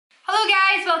Hello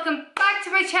guys, welcome back to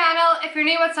my channel. If you're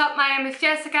new, what's up? My name is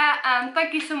Jessica and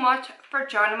thank you so much for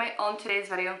joining me on today's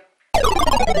video.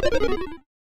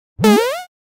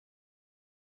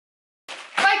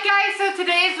 Right guys, so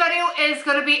today's video is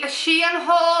going to be a Shein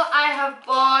haul. I have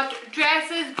bought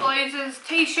dresses, blouses,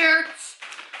 t-shirts,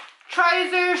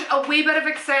 trousers, a wee bit of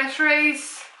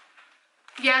accessories.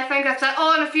 Yeah, I think that's it.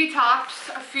 Oh, and a few tops,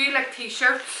 a few like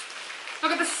t-shirts.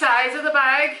 Look at the size of the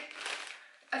bag.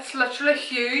 It's literally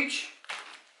huge.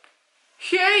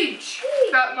 Huge!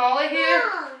 Got Molly here,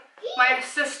 my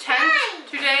assistant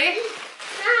today.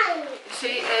 She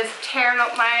is tearing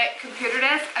up my computer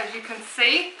desk, as you can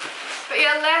see. But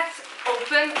yeah, let's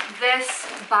open this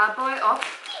bad boy up.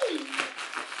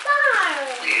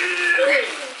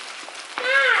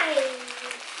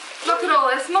 Look at all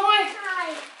this, Molly.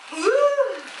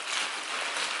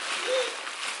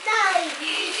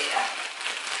 Yeah.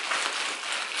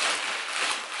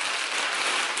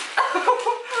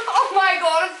 Oh my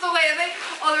god, it's so heavy.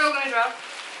 Oh, they're all gonna drop.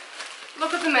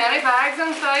 Look at the many bags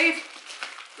inside.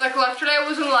 Like literally, I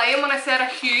wasn't lying when I said a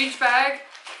huge bag.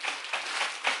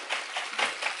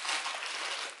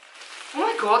 Oh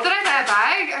my god, did I buy a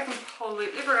bag? I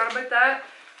completely forgot about that.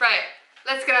 Right,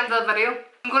 let's get into the video.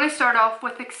 I'm going to start off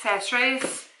with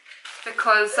accessories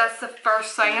because that's the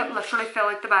first thing that literally fell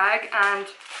out the bag, and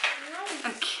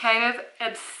I'm kind of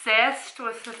obsessed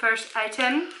with the first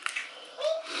item.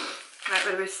 Right,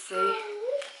 what do we see?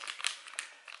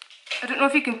 I don't know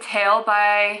if you can tell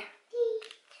by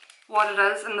what it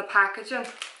is in the packaging,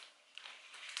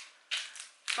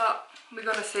 but we're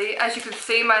gonna see. As you can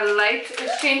see, my light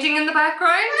is changing in the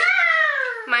background.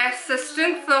 My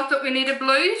assistant thought that we needed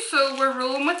blue, so we're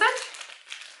rolling with it.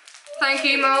 Thank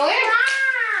you, Molly.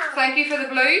 Thank you for the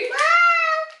blue.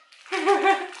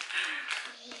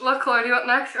 What colour do you want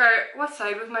next? Or what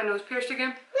side was my nose pierced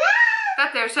again?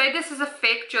 That there side. This is a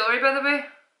fake jewellery, by the way.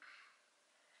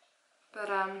 But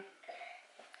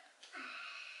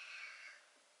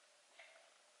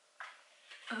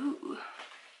ooh.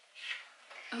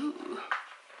 Ooh.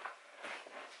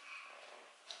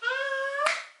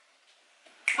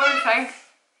 What do you think?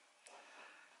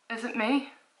 Is it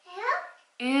me?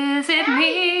 Is it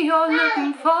me you're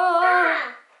looking for?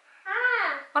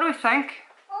 What do we think?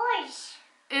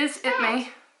 Is it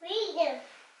me?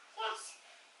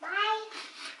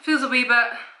 Feels a wee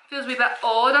bit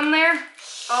odd in there,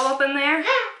 all up in there.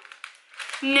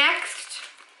 Next,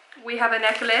 we have a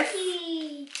necklace.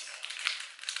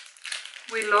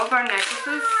 We love our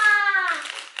necklaces.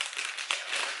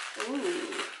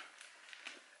 Ooh.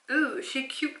 Ooh, she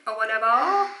cute or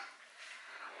whatever.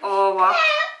 Oh, what?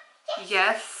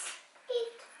 Yes.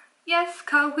 Yes,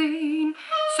 Colleen.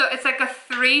 So it's like a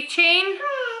 3 chain.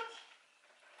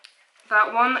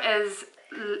 That one is,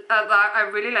 I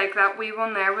really like that wee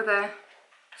one there with the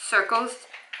circles.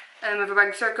 And with a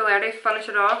big circle there to finish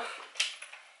it off.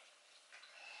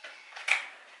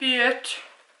 Beaut.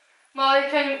 Molly,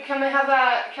 can we have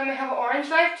an orange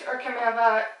light, or can we have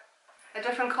a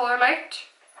different colour light?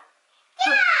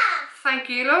 Yeah. Thank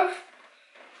you, love.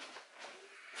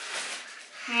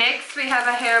 Next we have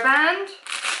a hairband.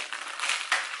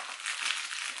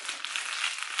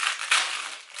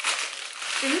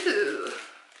 Ooh.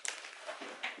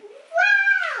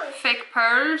 Wow. Fake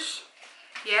pearls.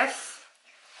 Yes.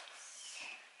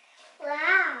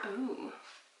 Wow. Ooh.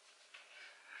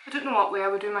 I don't know what way I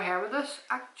would do my hair with this,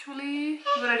 actually.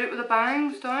 Would I do it with the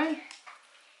bangs down?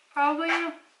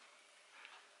 Probably.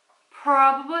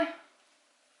 Probably.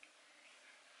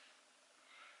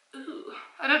 Ooh,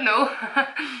 I don't know.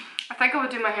 I think I would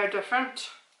do my hair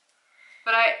different.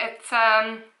 But I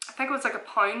think it was like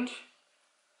 £1.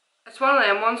 It's one of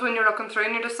them ones when you're looking through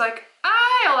and you're just like,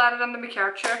 I'll add it into my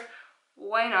character.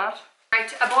 Why not?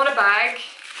 Right, I bought a bag.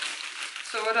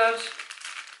 So it is.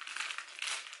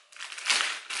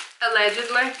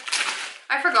 Allegedly.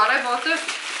 I forgot I bought this.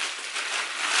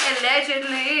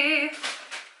 Allegedly.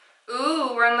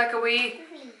 Ooh, we're in like a wee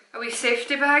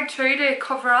safety bag too to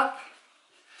cover up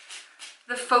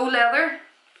the faux leather.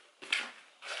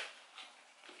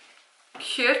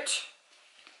 Cute.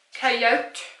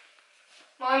 Coyote.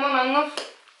 My on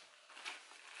this.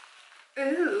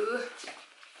 Ooh.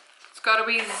 It's got a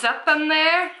wee zip in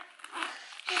there.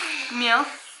 Meow.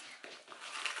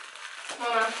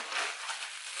 Hold on.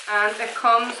 And it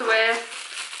comes with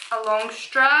a long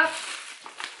strap,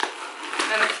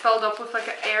 and it's filled up with like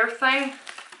an air thing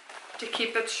to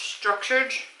keep it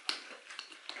structured.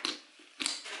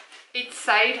 Each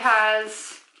side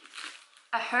has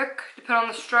a hook to put on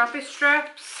the strappy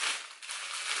straps.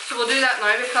 So we'll do that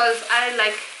now because I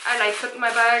like putting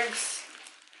my bags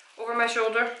over my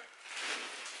shoulder.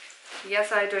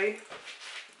 Yes, I do.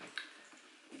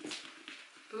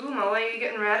 Molly, are you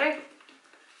getting ready?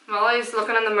 Molly's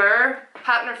looking in the mirror,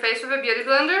 patting her face with a beauty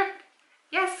blender.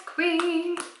 Yes,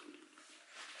 queen.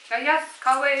 Yes,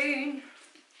 queen.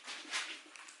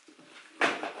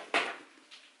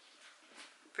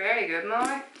 Very good,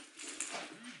 Molly.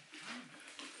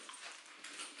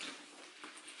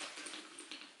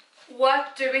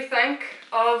 What do we think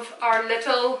of our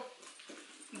little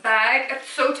bag? It's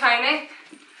so tiny,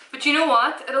 but you know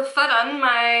what? It'll fit in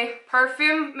my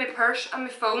perfume, my purse and my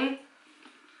phone.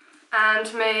 And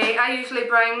I usually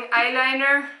bring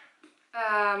eyeliner,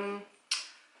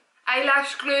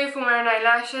 eyelash glue if I'm wearing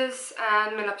eyelashes,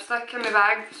 and my lipstick in my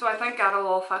bag, so I think that'll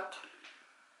all fit.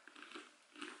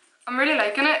 I'm really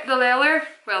liking it. The leather,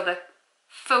 well, the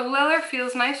faux leather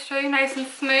feels nice too, nice and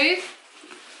smooth.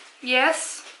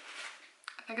 Yes,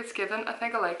 I think it's given. I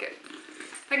think I like it.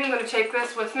 I think I'm going to take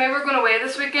this with me. We're going away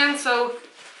this weekend, so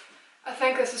I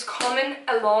think this is coming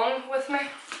along with me.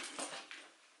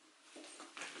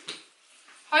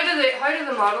 How do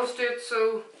the models do it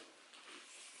so?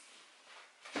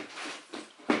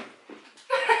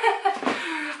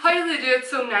 How do they do it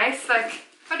so nice? Like,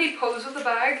 how do you pose with the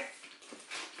bag?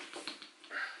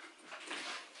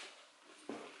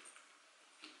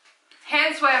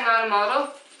 Hence why I'm not a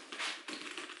model.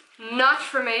 Not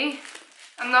for me.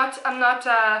 I'm not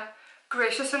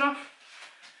gracious enough.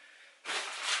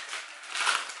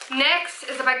 Next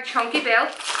is a big chunky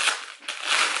belt.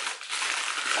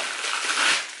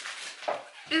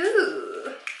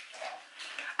 Ooh.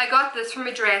 I got this for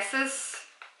my dresses.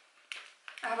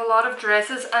 I have a lot of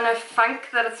dresses and I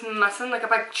think that it's missing like a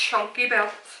big chunky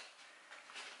belt.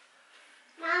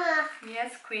 Mama.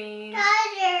 Yes, queen.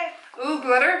 Glitter. Ooh,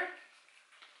 glitter.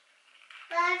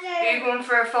 Glitter. Are you going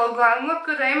for a full glam look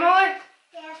today, Molly?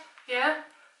 Yeah.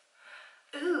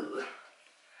 Yeah? Ooh.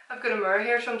 I've got a mirror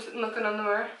here, so I'm sitting looking in the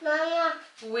mirror. Mama.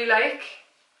 We like.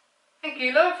 Thank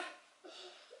you, love.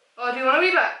 Oh, do you want a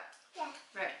wee bit? Yeah.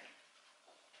 Right.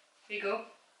 Here you go.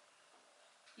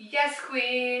 Yes,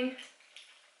 queen.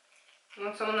 You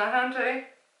want some on that hand too?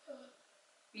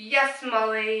 Yes,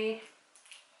 Molly.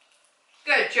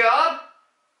 Good job.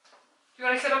 Do you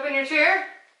want to sit up in your chair?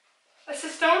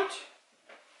 Assistant?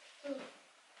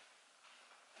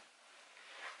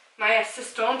 My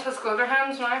assistant has glitter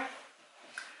hands now.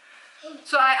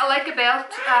 So I like a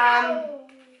belt.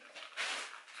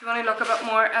 If you want to look a bit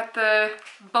more at the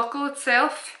buckle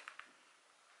itself,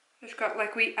 it's got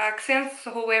like wee accents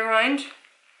the whole way around.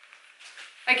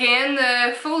 Again,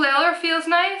 the faux leather feels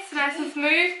nice and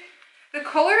smooth. The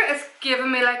colour is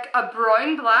giving me like a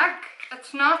brown black.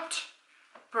 It's not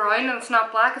brown and it's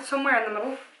not black, it's somewhere in the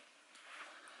middle.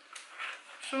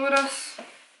 So what else?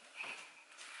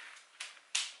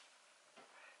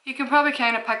 You can probably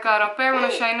kind of pick that up there when I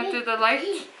shine it through the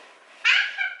light.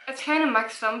 It's kind of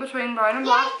mixed in between brown and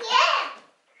black.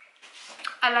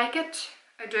 I like it.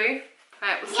 I do.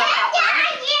 Right, we'll set that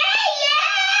down.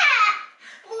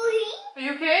 Are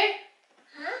you okay?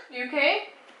 Huh? You okay?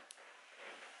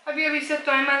 Have you ever sit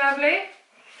down, my lovely?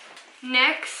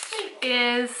 Next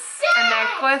is a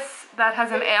necklace that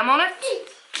has an M on it.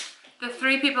 The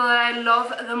three people that I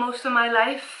love the most in my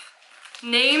life.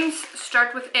 Names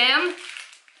start with M.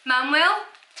 Manuel,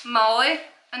 Molly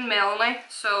and Melanie.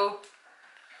 So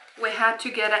we had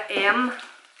to get a M.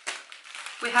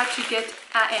 We had to get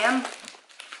a M.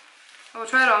 I will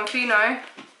try it on for you now.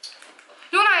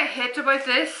 You know what I hate about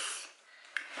this?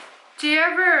 Do you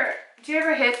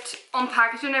ever hate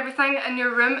unpackaging everything and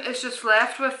your room is just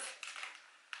left with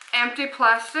empty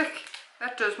plastic?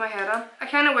 That does my head in. I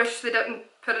kind of wish they didn't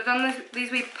put it in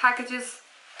these wee packages.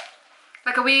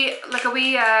 Like a wee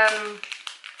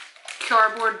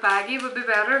cardboard baggie would be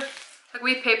better. Like a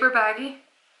wee paper baggie.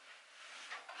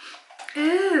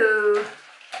 Ooh.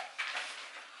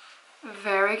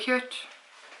 Very cute.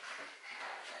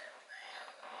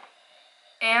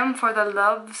 M for the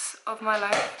loves of my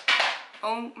life.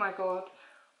 Oh my god.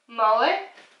 Molly,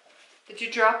 did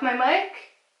you drop my mic?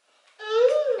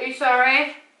 Are you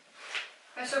sorry?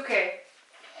 It's okay.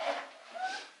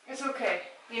 It's okay.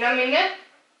 You not mean it?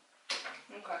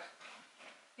 Okay.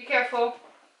 Be careful.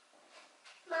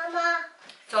 Mama.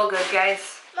 It's all good,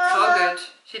 guys. It's all Mama. good.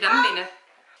 She didn't mean it.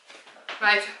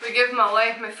 Right, we give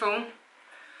Molly my phone.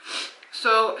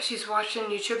 So she's watching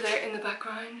YouTube there in the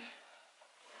background.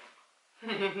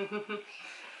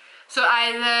 So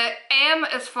the M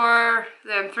is for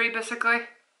them three basically.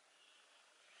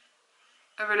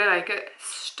 I really like it.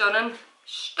 Stunning.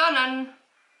 Stunning.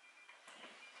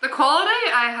 The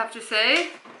quality, I have to say,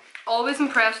 always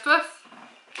impressed with.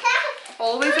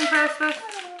 Always impressed with.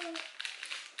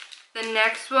 The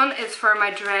next one is for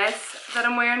my dress that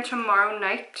I'm wearing tomorrow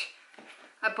night.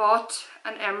 I bought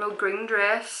an emerald green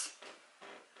dress.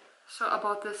 So I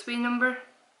bought this wee number.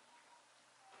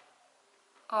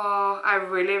 Oh, I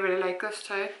really, really like this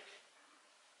too.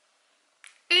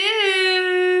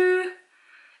 Ooh!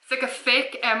 It's like a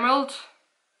fake emerald.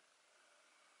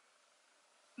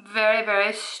 Very,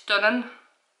 very stunning.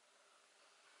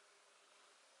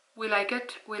 We like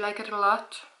it. We like it a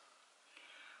lot.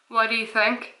 What do you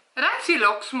think? It actually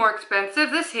looks more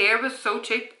expensive. This here was so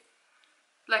cheap.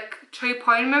 Like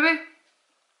 £2 maybe.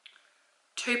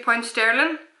 £2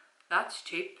 sterling. That's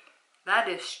cheap. That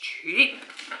is cheap.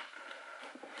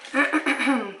 Do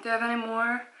I have any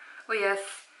more? Oh yes.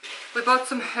 We bought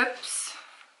some hoops.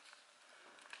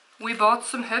 We bought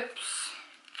some hoops.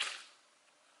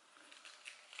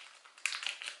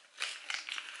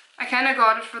 I kind of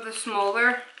got it for the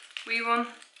smaller wee one.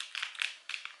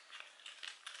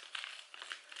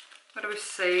 What do we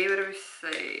say? What do we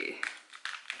say?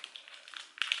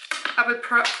 I would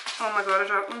oh my god, I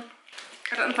dropped one.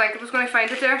 I didn't think I was going to find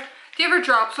it there. Do you ever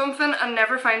drop something and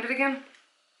never find it again?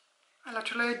 I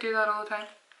literally do that all the time.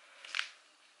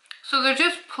 So they're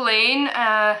just plain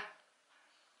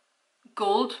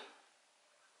gold.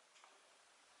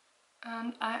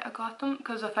 And I got them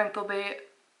because I think they'll be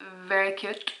very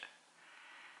cute.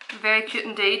 Very cute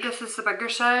indeed. This is the bigger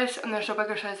size and there's a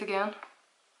bigger size again.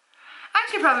 I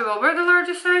actually probably will wear the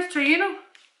largest size too, you know.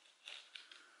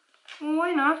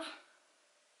 Why not?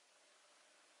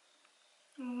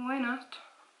 Why not?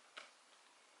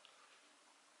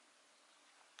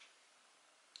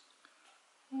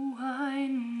 Why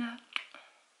not?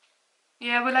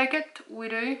 Yeah, we like it. We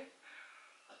do.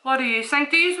 What do you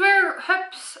think? Do you wear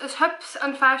hoops? Is hoops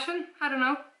and fashion? I don't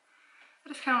know. I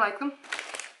just kind of like them.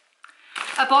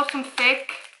 I bought some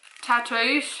fake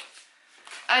tattoos.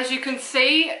 As you can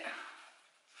see,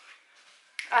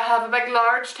 I have a big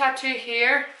large tattoo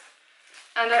here.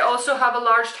 And I also have a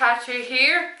large tattoo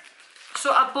here.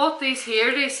 So I bought these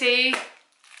here to see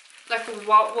like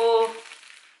what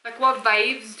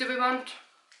vibes do we want?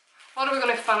 What are we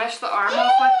going to finish the arm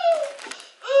off with?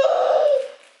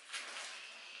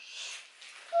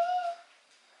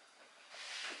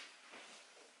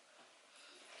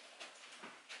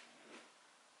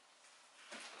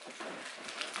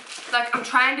 Like I'm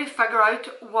trying to figure out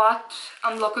what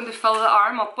I'm looking to fill the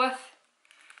arm up with.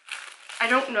 I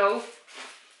don't know.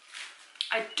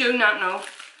 I do not know.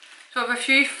 So I have a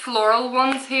few floral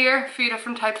ones here, a few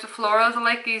different types of florals. I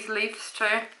like these leaves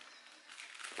too.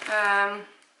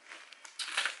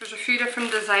 There's a few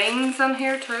different designs in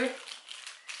here too.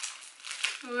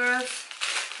 What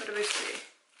do we see?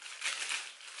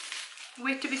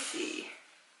 Wait till we see.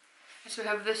 So we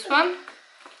have this one.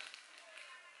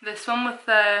 This one with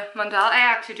the mandala. I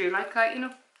actually do like that, you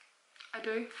know. I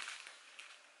do.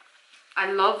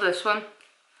 I love this one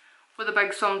with a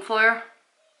big sunflower.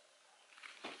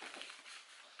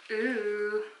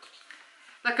 Ooh.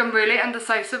 Like I'm really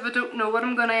indecisive. I don't know what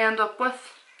I'm going to end up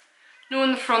with. You know,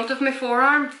 in the front of my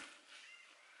forearm.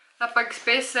 That big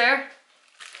space there.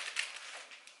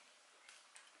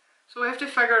 So we have to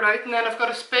figure it out. And then I've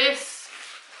got a space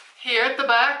here at the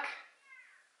back.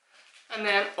 And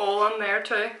then all on there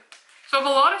too. So I have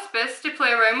a lot of space to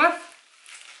play around with.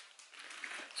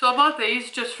 So I bought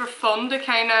these just for fun to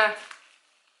kind of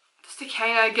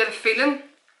get a feeling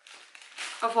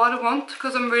of what I want,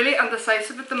 because I'm really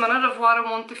indecisive at the minute of what I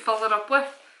want to fill it up with,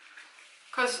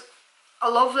 because I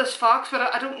love this fox, but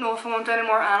I don't know if I want any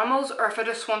more animals or if I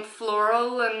just want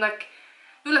floral and like,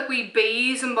 you know, like wee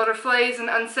bees and butterflies and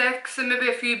insects and maybe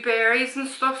a few berries and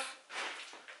stuff.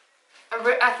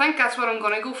 I think that's what I'm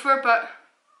going to go for, but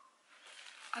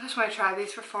I just want to try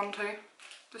these for fun too,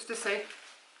 just to see.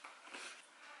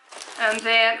 And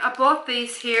then I bought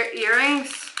these here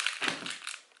earrings.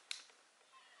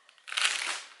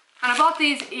 And I bought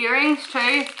these earrings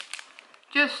too,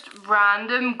 just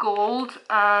random gold,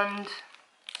 and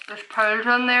there's pearls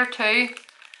in there too.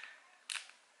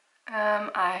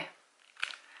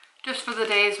 Just for the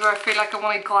days where I feel like I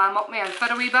want to glam up my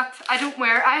outfit a wee bit.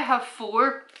 I have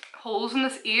 4 holes in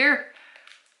this ear,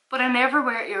 but I never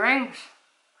wear earrings.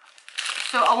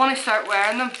 So I want to start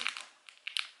wearing them.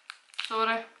 Sort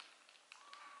of.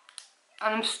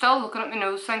 And I'm still looking at my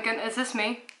nose thinking, is this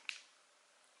me?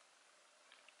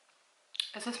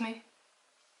 Is this me?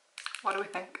 What do we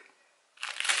think?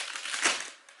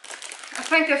 I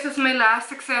think this is my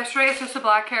last accessory. It's just a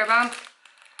black hairband.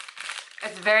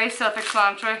 It's very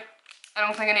self-explanatory. I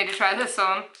don't think I need to try this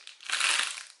on.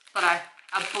 But a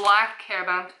black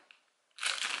hairband.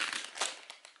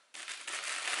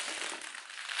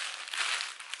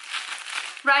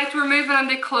 Right, we're moving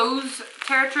into clothes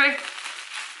territory.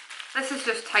 This is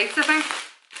just tights, I think.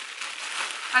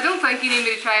 I don't think you need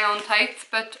me to try on tights,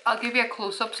 but I'll give you a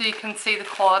close-up so you can see the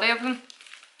quality of them.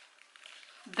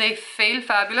 They feel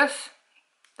fabulous.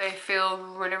 They feel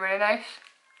really, really nice.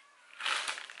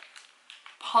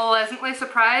 Pleasantly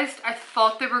surprised. I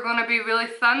thought they were going to be really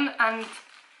thin and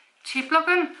cheap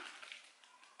looking.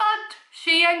 But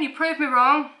Shein, you proved me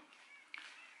wrong.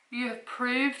 You have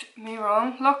proved me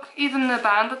wrong. Look, even the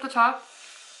band at the top.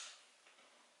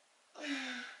 Is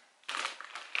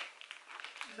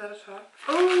that a top?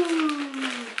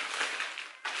 Ooh!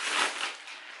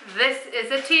 This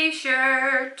is a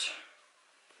t-shirt.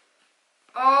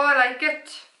 Oh, I like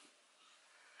it.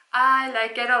 I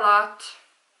like it a lot.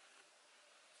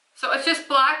 So it's just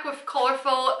black with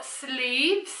colourful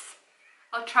sleeves.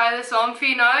 I'll try this on for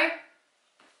you now.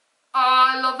 Oh,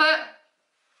 I love it.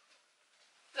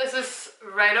 This is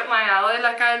right up my alley.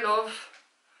 Like, I love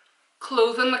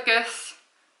clothing like this.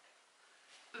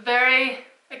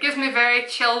 It gives me very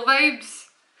chill vibes.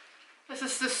 This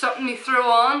is just something you throw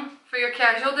on for your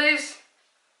casual days.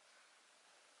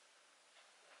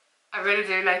 I really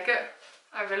do like it.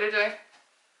 I really do.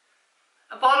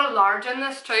 I bought a large in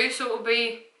this too, so it will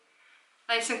be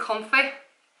nice and comfy,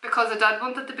 because I did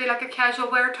want it to be like a casual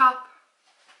wear top.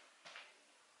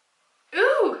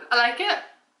 Ooh, I like it.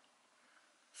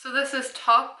 So this is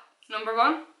top number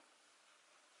 1.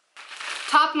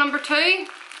 Top number 2.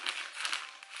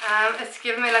 It's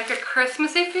giving me like a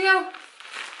Christmassy feel.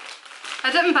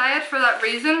 I didn't buy it for that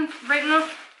reason right now,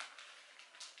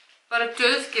 but it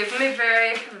does give me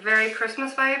very, very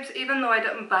Christmas vibes, even though I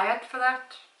didn't buy it for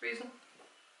that reason.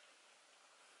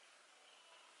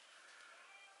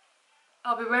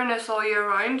 I'll be wearing this all year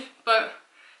round, but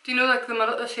do you know, like the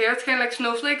minute this here, it's kind of like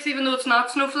snowflakes. Even though it's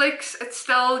not snowflakes, it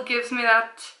still gives me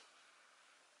that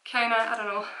kind of, I don't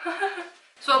know.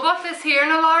 So I bought this here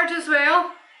in a large as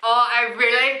well. Oh,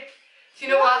 do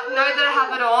you know what, now that I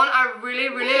have it on, I really,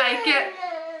 really like it.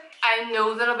 I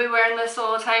know that I'll be wearing this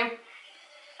all the time.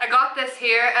 I got this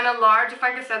here in a large, I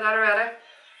think I said that already.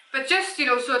 But just, you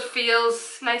know, so it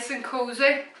feels nice and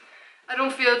cozy. I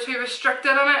don't feel too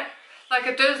restricted on it. Like,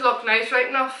 it does look nice right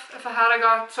enough. If I had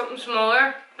got something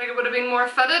smaller, like, it would have been more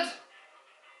fitted.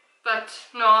 But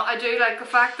no, I do like the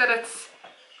fact that it's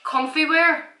comfy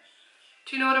wear.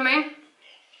 Do you know what I mean?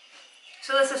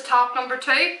 So this is top number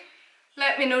 2.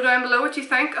 Let me know down below what you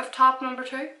think of top number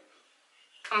 2.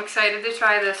 I'm excited to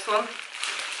try this one.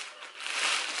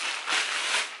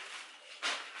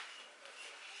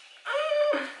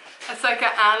 It's like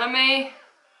an anime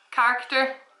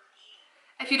character.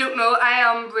 If you don't know, I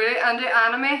am really into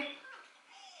anime.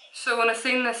 So when I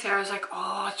seen this here, I was like,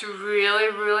 oh, it's really,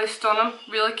 really stunning.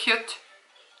 Really cute.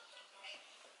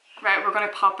 Right, we're going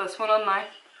to pop this one on now.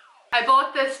 I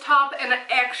bought this top in an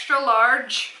extra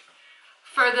large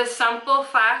for the simple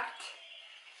fact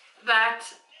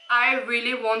that I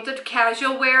really wanted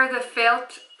casual wear that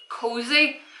felt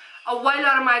cozy. A while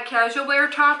out of my casual wear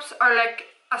tops are like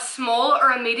a small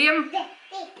or a medium,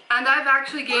 and I've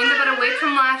actually gained a bit of weight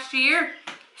from last year,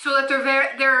 so that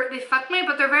they fit me,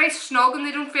 but they're very snug and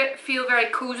they don't feel very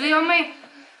cozy on me.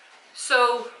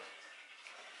 So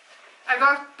I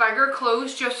got bigger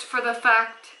clothes just for the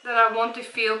fact that I want to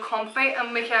feel comfy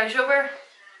in my casual wear.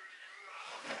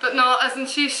 But no, isn't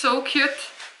she so cute?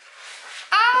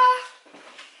 Ah!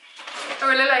 I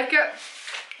really like it.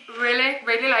 Really,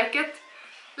 really like it.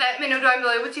 Let me know down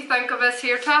below what you think of this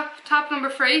here top. Top number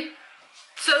 3.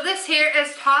 So this here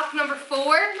is top number 4.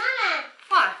 Mama.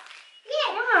 What?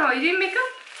 Yeah. Wow, you doing makeup?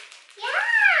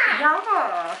 Yeah.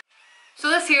 Yeah. So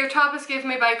this here top is giving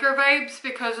me biker vibes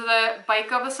because of the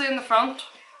bike obviously in the front.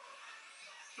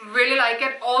 Really like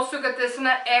it. Also got this in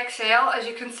an XL. As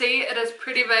you can see, it is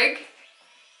pretty big.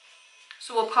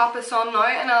 So we'll pop this on now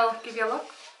and I'll give you a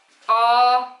look.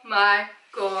 Oh my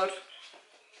god.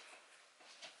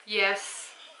 Yes.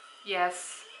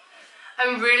 Yes.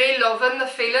 I'm really loving the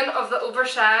feeling of the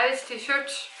oversized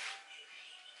t-shirt.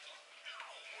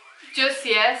 Just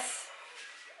yes.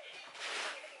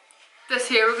 This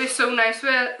here would be so nice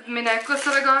with my necklace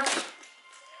that I got.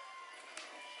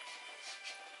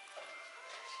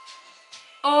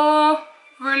 Oh,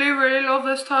 really, really love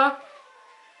this top.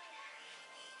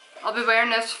 I'll be wearing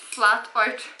this flat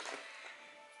out.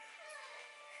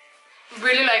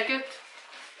 Really like it.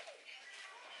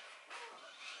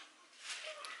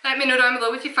 Let me know down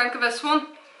below what you think of this one.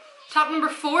 Top number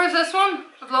 4 is this one.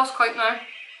 I've lost count now.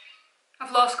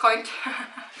 I've lost count.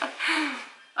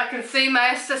 I can see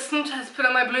my assistant has put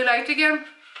on my blue light again.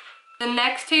 The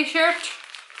next t-shirt.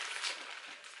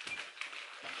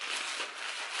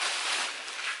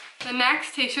 The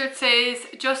next t-shirt says,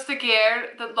 just a girl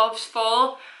that loves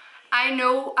fall. I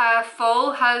know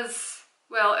fall has,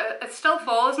 well, it's still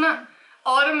fall, isn't it?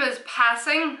 Autumn is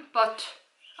passing, but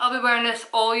I'll be wearing this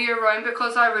all year round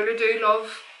because I really do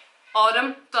love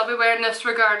autumn. So I'll be wearing this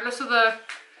regardless of the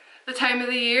time of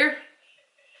the year.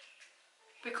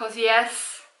 Because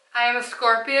yes, I am a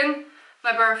Scorpion.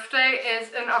 My birthday is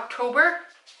in October.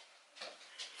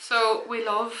 So we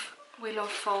love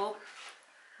fall.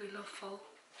 We love fall.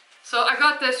 So I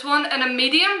got this one in a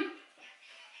medium.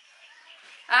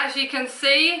 As you can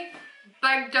see,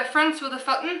 big difference with the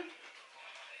fitting.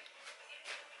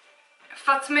 It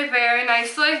fits me very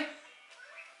nicely.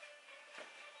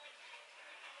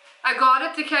 I got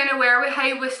it to kind of wear with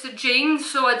high-waisted jeans,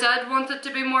 so I did want it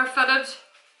to be more fitted.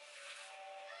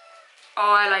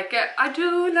 Oh, I like it. I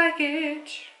do like it.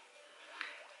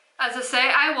 As I say,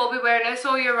 I will be wearing this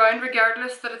all year round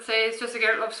regardless that it says just a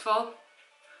girl loves fall.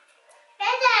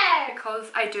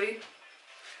 Because I do.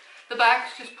 The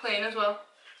back's just plain as well.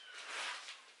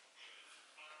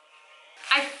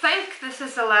 I think this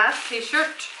is the last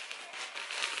t-shirt.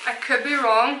 I could be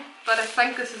wrong, but I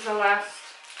think this is the last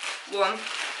one.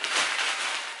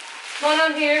 One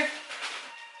on here.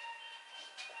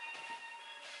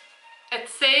 It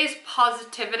says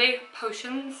Positivity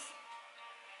Potions.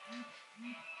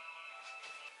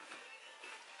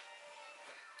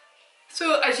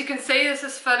 So as you can see, this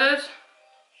is fitted.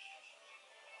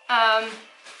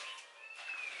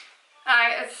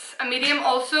 It's a medium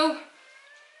also.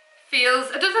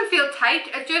 It doesn't feel tight,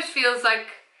 it just feels like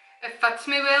it fits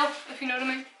me well, if you know what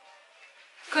I mean.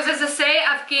 Because as I say,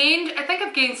 I think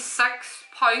I've gained 6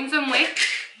 pounds in weight.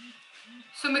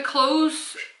 So my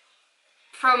clothes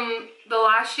from the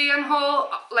last Shein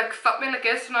haul like fit me like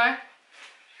this now.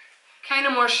 Kind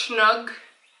of more snug,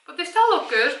 but they still look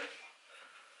good.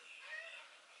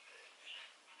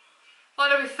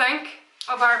 What do we think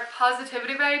of our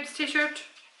Positivity Vibes t-shirt?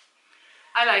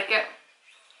 I like it.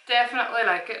 Definitely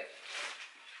like it.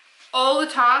 All the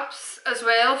tops as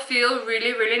well feel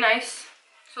really, really nice.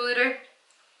 So they do.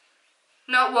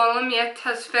 Not one of them yet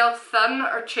has felt thin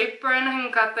or cheap or anything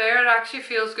like that there. It actually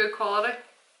feels good quality.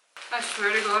 I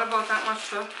swear to God I bought that much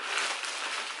stuff.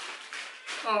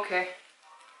 Okay.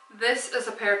 This is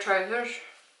a pair of trousers.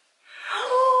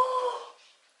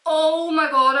 Oh my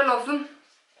God, I love them.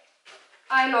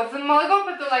 I love them. Molly, go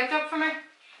and put the light up for me.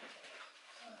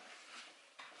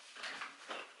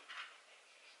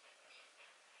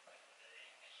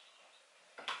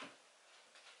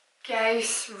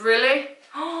 Guys, really?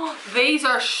 Oh, these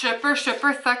are super,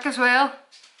 super thick as well.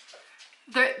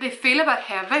 They feel a bit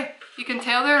heavy. You can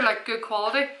tell they're like good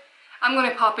quality. I'm going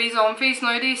to pop these on for you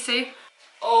now, do you see?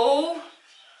 Oh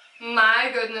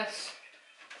my goodness.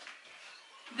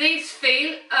 These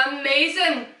feel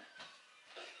amazing.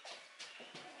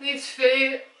 These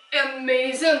feel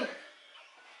amazing.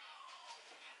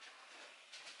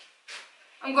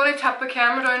 I'm going to tap the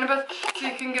camera down a bit so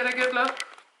you can get a good look.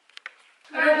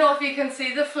 I don't know if you can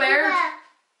see the flares.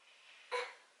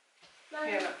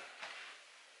 Yeah.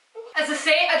 As I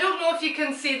say, I don't know if you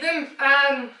can see them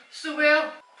so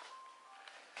well.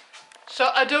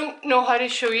 So I don't know how to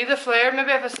show you the flare.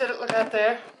 Maybe if I set it like that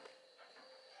there.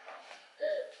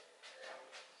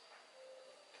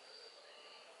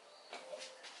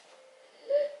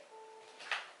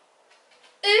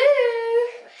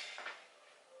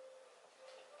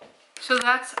 So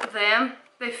that's them.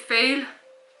 They feel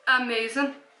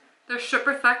amazing. They're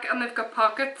super thick and they've got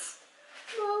pockets.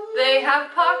 They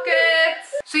have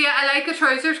pockets. So yeah, I like the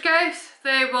trousers, guys.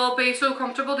 They will be so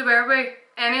comfortable to wear with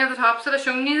any of the tops that I've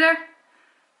shown you there.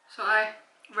 So I'm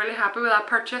really happy with that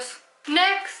purchase.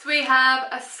 Next we have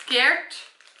a skirt.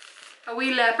 A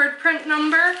wee leopard print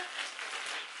number.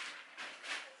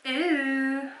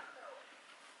 Ew.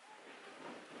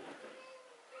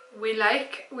 We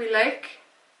like.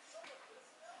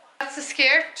 That's the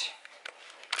skirt.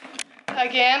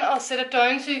 Again, I'll sit it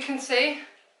down so you can see.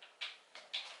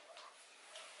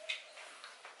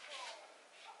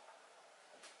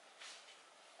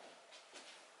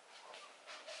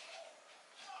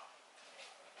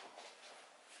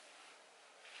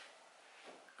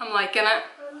 I'm liking it.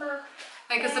 Mama.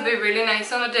 I think this would be really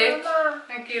nice on a date. Mama.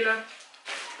 Thank you, love.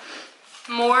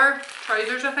 More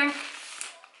trousers, I think.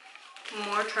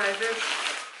 More trousers.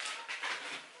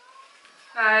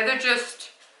 They're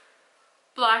just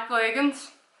black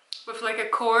leggings with like a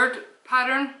cord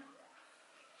pattern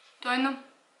down them.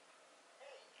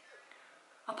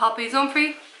 I'll pop these on for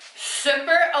you.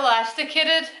 Super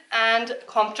elasticated and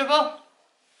comfortable.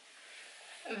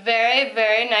 Very,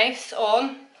 very nice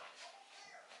on.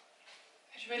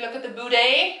 Should we look at the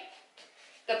bootie?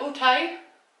 The bow tie.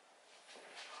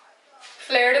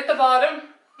 Flared at the bottom.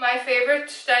 My favourite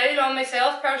style on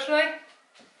myself personally.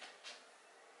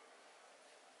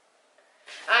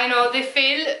 I know, they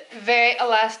feel very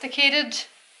elasticated.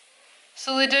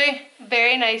 So they do.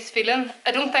 Very nice feeling.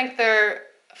 I don't think they're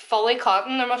fully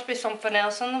cotton. There must be something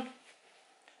else in them.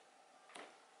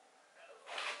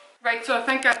 Right, so I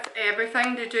think that's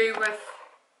everything to do with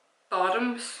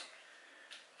bottoms.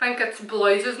 I think it's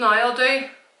blouses now I'll do.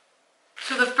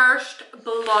 So the first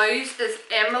blouse is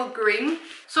emerald green.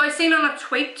 So I seen on a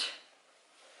tweet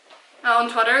on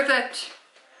Twitter that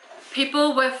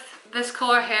people with this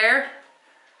colour hair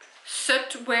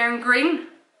sit wearing green.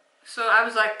 So I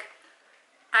was like,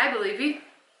 I believe you.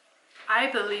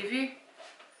 I believe you.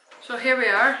 So here we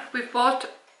are. We've bought,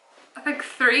 I think,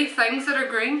 3 things that are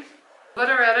green. But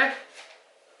already,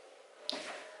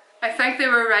 I think they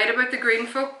were right about the green,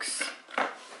 folks.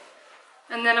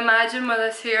 And then imagine with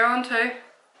this here on too.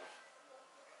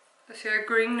 This here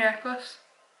green necklace.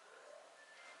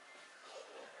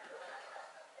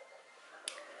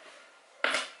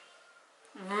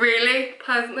 Really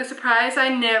pleasantly surprised. I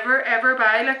never ever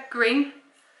buy like green,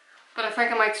 but I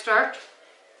think I might start.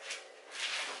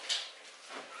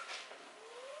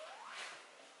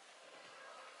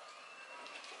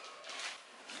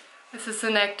 This is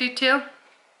the neck detail.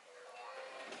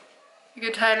 You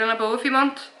could tie it in a bow if you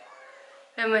want.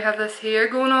 And we have this here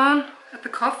going on at the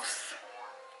cuffs.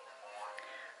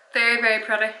 Very, very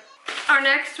pretty. Our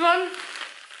next one .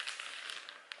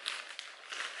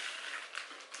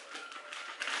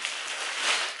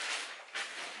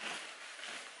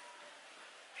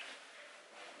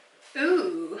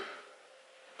 Ooh.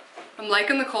 I'm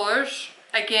liking the colours.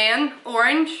 Again,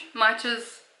 orange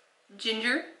matches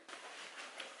ginger.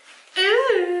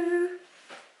 Ooh.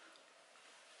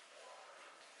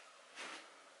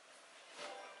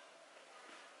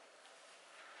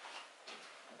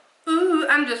 Ooh,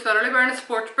 I'm just literally wearing a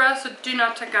sports bra, so do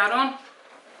not take that on.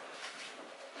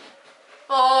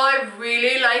 Oh, I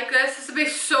really like this. This would be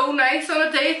so nice on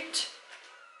a date.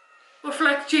 With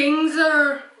like jeans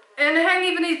or anything,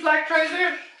 even these black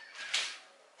trousers.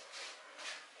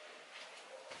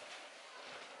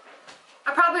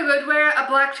 I probably would wear a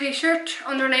black t-shirt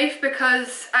underneath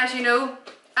because, as you know,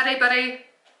 anybody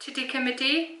titty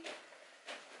committee.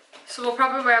 So we'll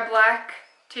probably wear a black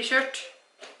t-shirt.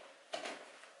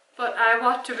 But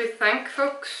what do we think,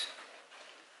 folks?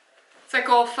 It's like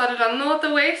all fitted in though at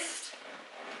the waist.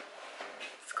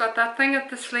 It's got that thing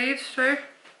at the sleeves too.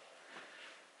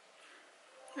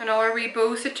 And our wee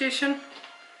bow situation.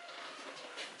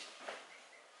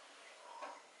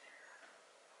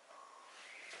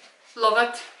 Love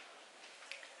it.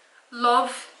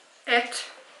 Love it.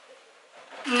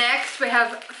 Next we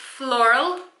have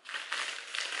floral.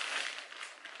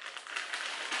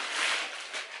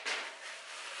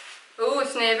 Oh,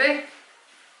 it's navy.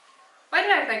 Why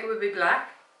did I think it would be black?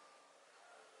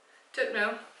 Don't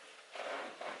know.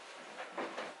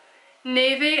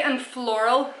 Navy and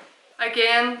floral.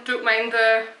 Again, don't mind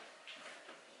the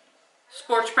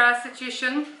sports bra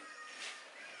situation.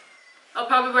 I'll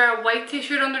probably wear a white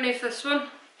t-shirt underneath this one.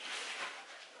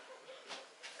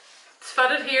 It's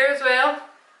fitted here as well.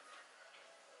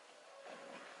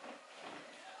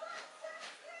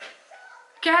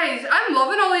 Guys, I'm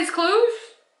loving all these clothes.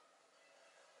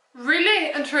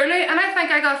 Really and truly, and I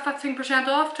think I got 15%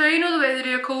 off too, you know the way they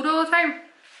do a code all the time.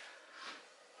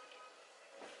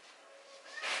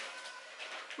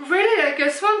 Really like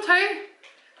this one too.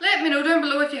 Let me know down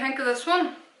below what you think of this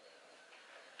one.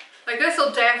 Like this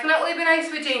will definitely be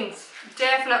nice with jeans.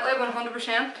 Definitely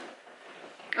 100%.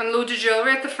 And loads of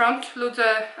jewellery at the front, loads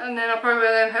of, and then I'll probably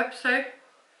wear them hips too.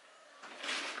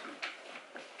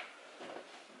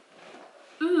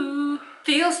 Ooh.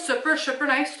 Feels super, super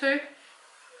nice too.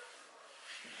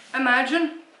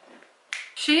 Imagine.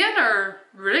 Shein are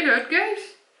really good, guys.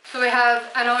 So we have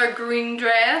another green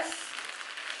dress.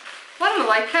 What am I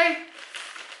like, hey?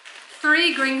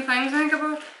 3 green things I think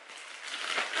about.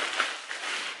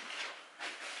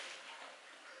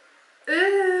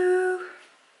 Ooh.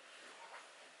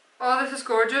 Oh, this is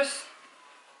gorgeous.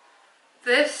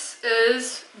 This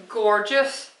is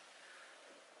gorgeous.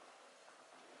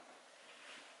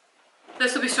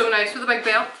 This will be so nice with a big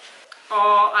belt.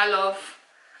 Oh, I love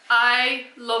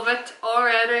it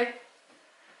already.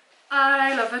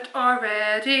 I love it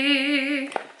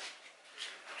already.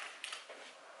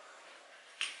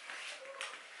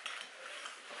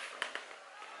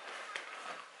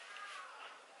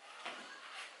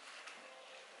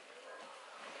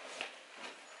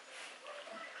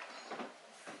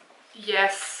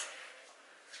 Yes.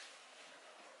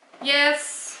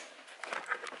 Yes.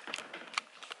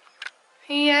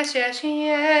 Yes, yes,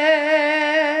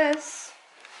 yes.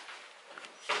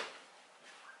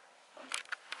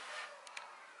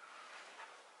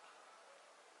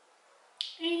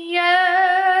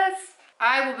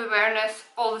 be wearing this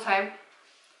all the time.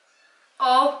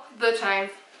 All the time.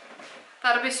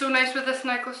 That'd be so nice with this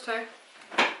necklace too.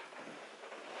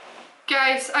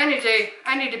 Guys, I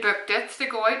need to book dates to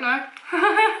go out now.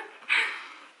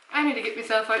 I need to get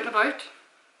myself out and about.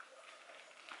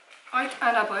 Out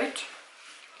and about.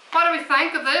 What do we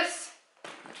think of this?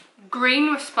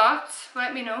 Green with spots,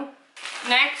 let me know.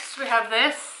 Next we have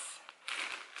this.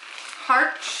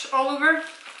 Hearts all over.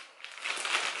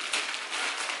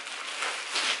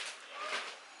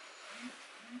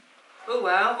 Oh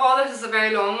wow, oh this is a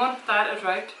very long one, that is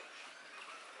right.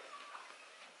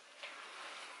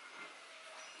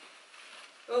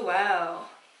 Oh wow.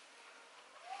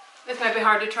 This might be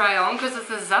hard to try on because it's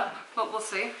a zip, but we'll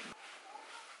see.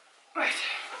 Right.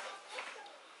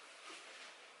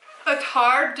 It's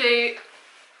hard to...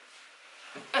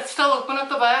 It's still open at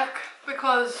the back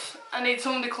because I need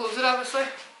someone to close it obviously.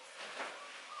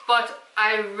 But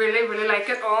I really like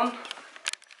it on.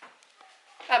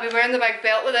 I'll be wearing the big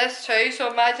belt with this too,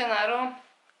 so imagine that on.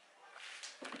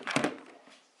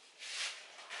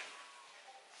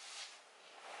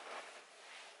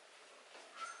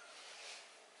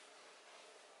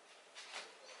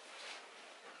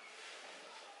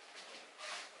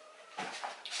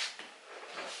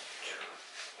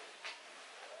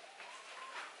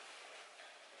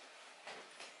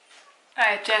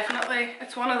 Definitely,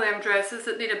 it's one of them dresses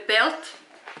that need a belt.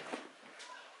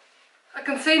 I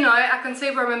can see now, I can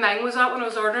see where my mind was at when I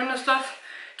was ordering this stuff.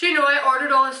 Do you know I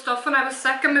ordered all this stuff when I was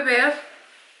sick in my bed?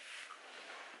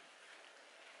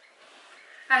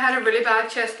 I had a really bad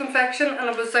chest infection and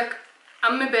I was like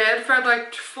in my bed for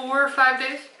about 4 or 5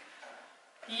 days.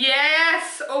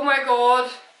 Yes! Oh my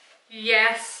god.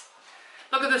 Yes.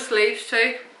 Look at the sleeves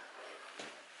too.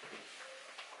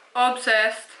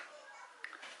 Obsessed.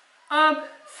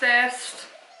 Obsessed.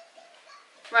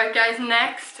 Right guys,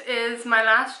 next is my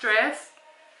last dress.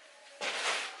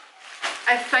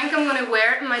 I think I'm going to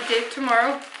wear it in my date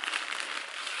tomorrow.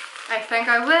 I think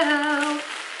I will.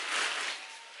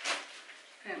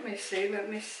 Let me see, let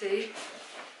me see.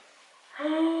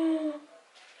 Oh,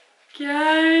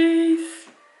 guys,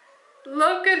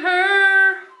 look at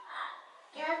her.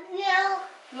 Love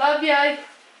you. Love ya.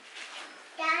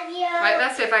 Love you. Right,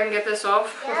 let's see if I can get this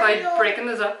off without breaking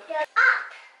this up.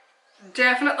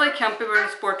 Definitely can't be wearing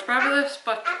a sports bra with this,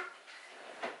 but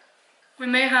we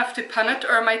may have to pin it,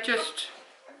 or I might just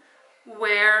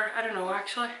wear, I don't know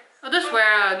actually. I'll just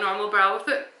wear a normal bra with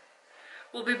it.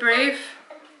 We'll be brave.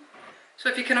 So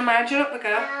if you can imagine it like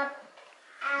that.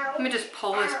 Let me just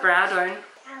pull this bra down.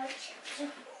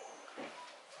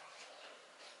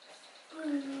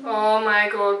 Oh my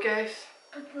god guys.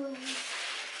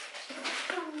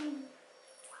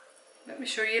 Let me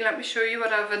show you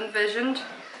what I've envisioned.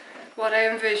 What I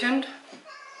envisioned.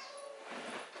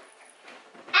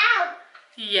 Ow!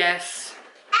 Yes.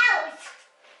 Ow!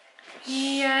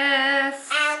 Yes.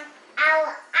 Ow!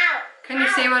 Ow! Ow! Can you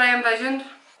see what I envisioned?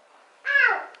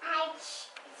 Ow!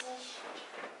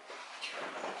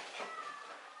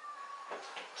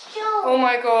 Oh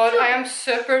my god, I am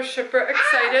super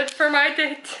excited for my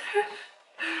date.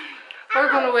 We're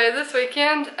going away this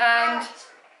weekend and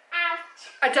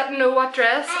I didn't know what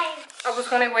dress I was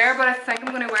going to wear, but I think I'm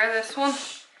going to wear this one.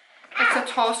 It's a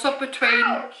toss up between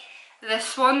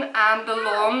this one and the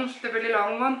really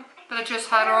long one that I just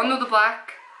had on, though, the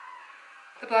black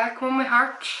one with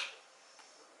hearts.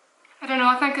 I don't know,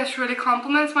 I think this really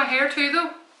complements my hair too though.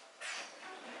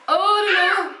 Oh,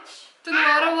 I don't know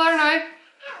what I wear now.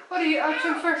 What are you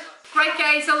asking for? Right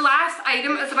guys, the last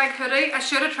item is a big hoodie. I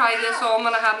should have tried this on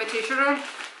when I had my t-shirt on.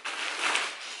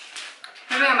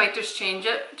 Maybe I might just change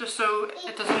it, just so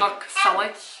it doesn't look silly.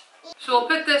 So I'll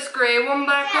put this grey one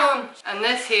back on. And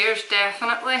this here's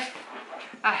definitely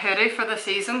a hoodie for the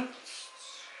season.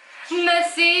 The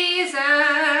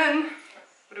season!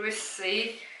 What do we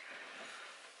see?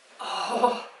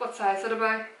 Oh, what size did I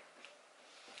buy?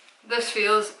 This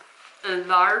feels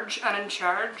large and in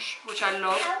charge, which I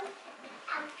love.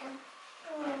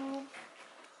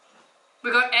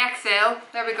 We got XL,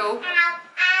 there we go.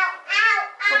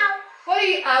 What are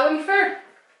you owing for?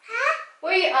 Huh?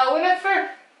 What are you owing it for?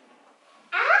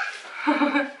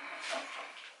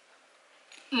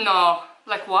 No,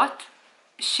 like what?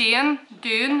 Shein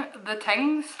doing the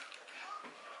things.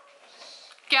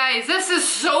 Guys, this is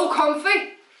so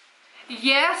comfy.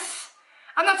 Yes.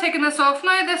 I'm not taking this off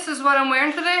now. This is what I'm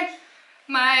wearing today.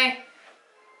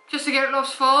 Just to get it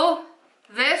lost full.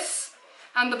 This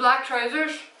and the black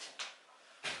trousers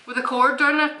with a cord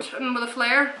down it and with a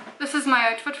flare. This is my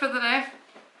outfit for the day.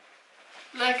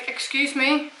 Like, excuse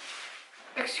me.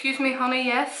 Excuse me, honey,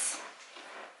 yes.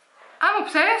 I'm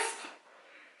obsessed.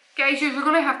 Guys, you're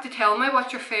going to have to tell me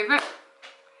what's your favourite.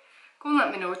 Go and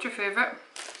let me know what's your favourite.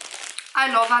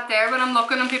 I love that there when I'm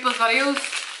looking in people's videos.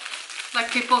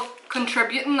 Like people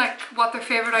contributing like what their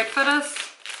favourite outfit is.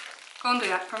 Go and do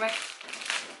that for me.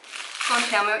 Go and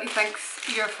tell me what you think's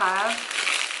your fave.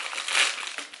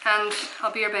 And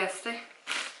I'll be your bestie.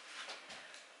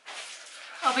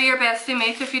 I'll be your bestie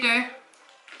mate if you do.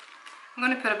 I'm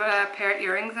going to put a pair of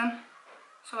earrings in.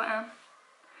 So I am.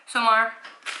 Some are.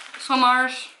 Some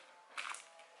ours.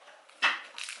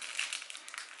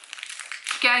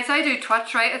 Guys, I do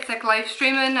Twitch, right? It's like live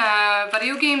streaming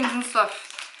video games and stuff.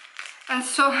 And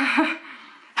so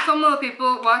some of the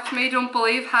people who watch me don't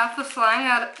believe half the slang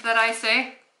that I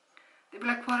say. They'd be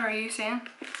like, what are you saying?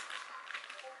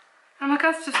 And I'm like,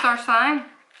 that's just our slang.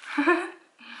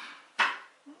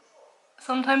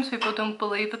 Sometimes people don't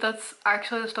believe that that's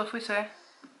actually the stuff we say.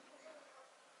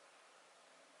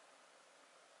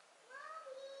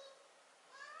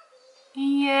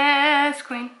 Yes,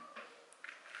 queen.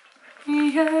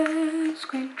 Yes,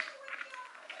 queen.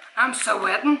 I'm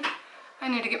sweating. I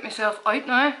need to get myself out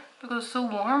now because it's so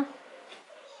warm.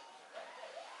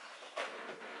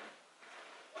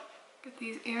 Get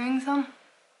these earrings on.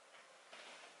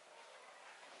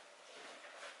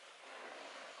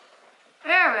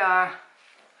 There we are.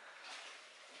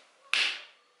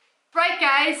 Right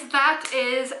guys, that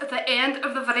is the end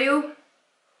of the video.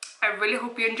 I really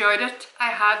hope you enjoyed it.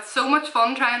 I had so much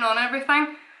fun trying on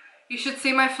everything. You should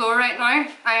see my floor right now.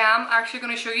 I am actually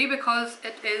going to show you because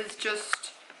it is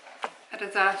just a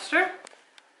disaster.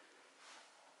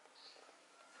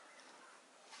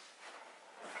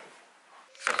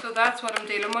 So that's what I'm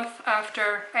dealing with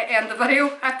after I end the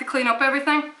video. I have to clean up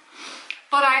everything.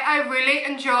 But I really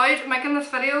enjoyed making this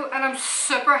video and I'm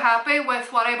super happy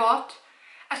with what I bought.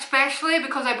 Especially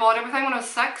because I bought everything when I was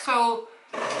sick. So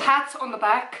hats on the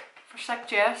back for Sick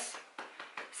Jess.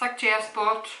 Sick Jess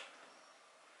bought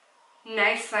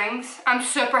nice things. I'm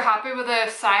super happy with the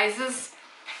sizes.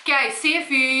 Guys, see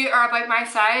if you are about my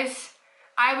size,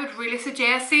 I would really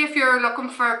suggest, see if you're looking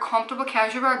for comfortable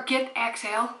casual wear, get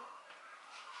XL.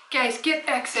 Guys, get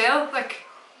XL. Like,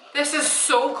 this is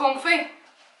so comfy.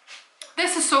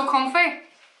 This is so comfy.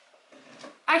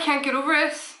 I can't get over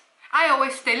this. I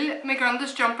always steal my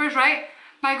granddad's jumpers, right?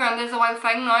 My granddad's a wild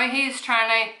thing now. He's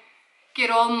trying to get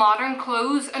all modern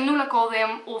clothes and no like all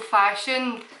them old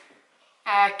fashioned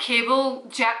the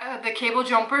cable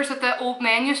jumpers that the old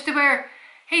men used to wear.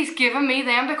 He's given me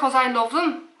them because I love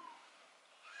them.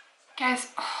 Guys,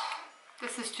 oh,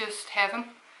 this is just heaven.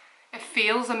 It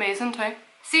feels amazing too.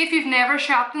 See if you've never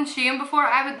shopped in Shein before,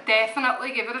 I would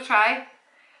definitely give it a try.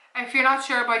 If you're not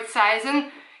sure about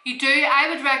sizing, you do, I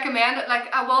would recommend it. Like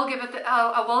I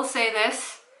will say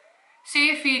this.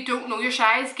 See if you don't know your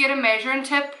size, get a measuring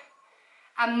tip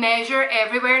and measure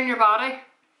everywhere in your body.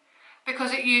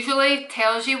 Because it usually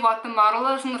tells you what the model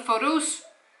is in the photos.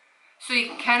 So you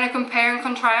can kind of compare and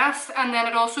contrast, and then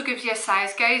it also gives you a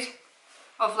size guide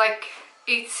of like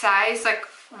each size, like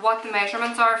what the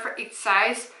measurements are for each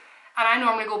size. And I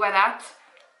normally go by that.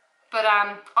 But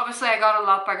obviously I got a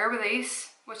lot bigger with these,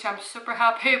 which I'm super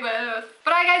happy with.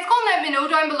 But guys, go and let me know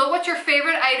down below what's your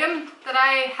favourite item that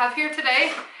I have here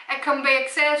today. It can be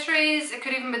accessories, it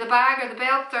could even be the bag or the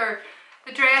belt or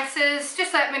the dresses.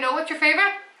 Just let me know what's your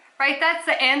favourite. Right, that's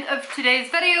the end of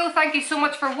today's video. Thank you so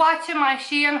much for watching my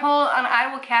Shein haul, and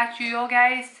I will catch you all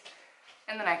guys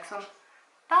in the next one.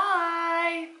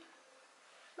 Bye!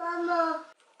 Mama.